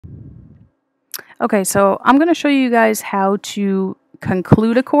Okay, so I'm going to show you guys how to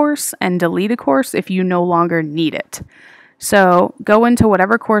conclude a course and delete a course if you no longer need it. So go into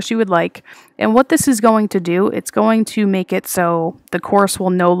whatever course you would like, and what this is going to do, it's going to make it so the course will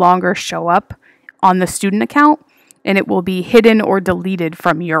no longer show up on the student account, and it will be hidden or deleted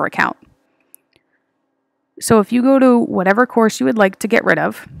from your account. So if you go to whatever course you would like to get rid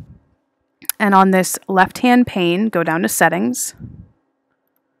of, and on this left-hand pane, go down to Settings,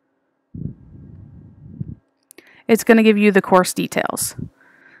 it's going to give you the course details.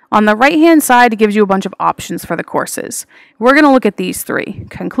 On the right-hand side, it gives you a bunch of options for the courses. We're going to look at these three: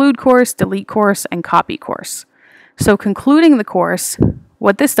 conclude course, delete course, and copy course. So concluding the course,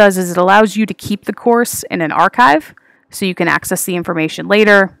 what this does is it allows you to keep the course in an archive so you can access the information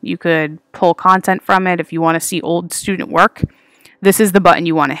later. You could pull content from it if you want to see old student work. This is the button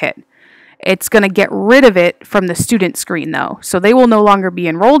you want to hit. It's going to get rid of it from the student screen though, so they will no longer be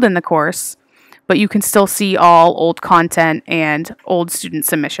enrolled in the course, but you can still see all old content and old student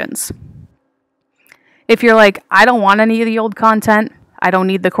submissions. If you're like, I don't want any of the old content, I don't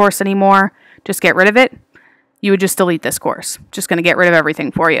need the course anymore, just get rid of it, you would just delete this course. Just going to get rid of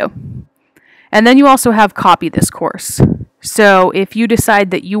everything for you. And then you also have copy this course. So if you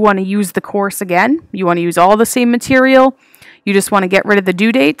decide that you want to use the course again, you want to use all the same material, you just want to get rid of the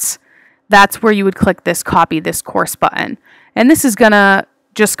due dates, that's where you would click this copy this course button. And this is going to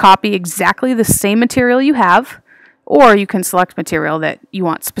just copy exactly the same material you have, or you can select material that you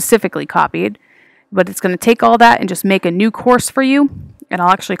want specifically copied, but it's going to take all that and just make a new course for you. And I'll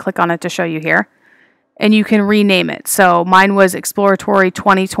actually click on it to show you here. And you can rename it. So mine was Exploratory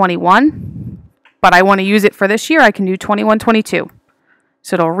 2021, but I want to use it for this year. I can do 21-22.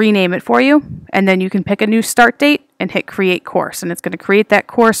 So it'll rename it for you, and then you can pick a new start date and hit create course. And it's going to create that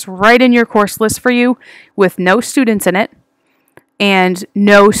course right in your course list for you with no students in it and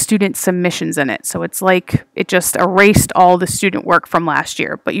no student submissions in it. So it's like it just erased all the student work from last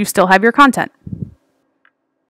year, but you still have your content.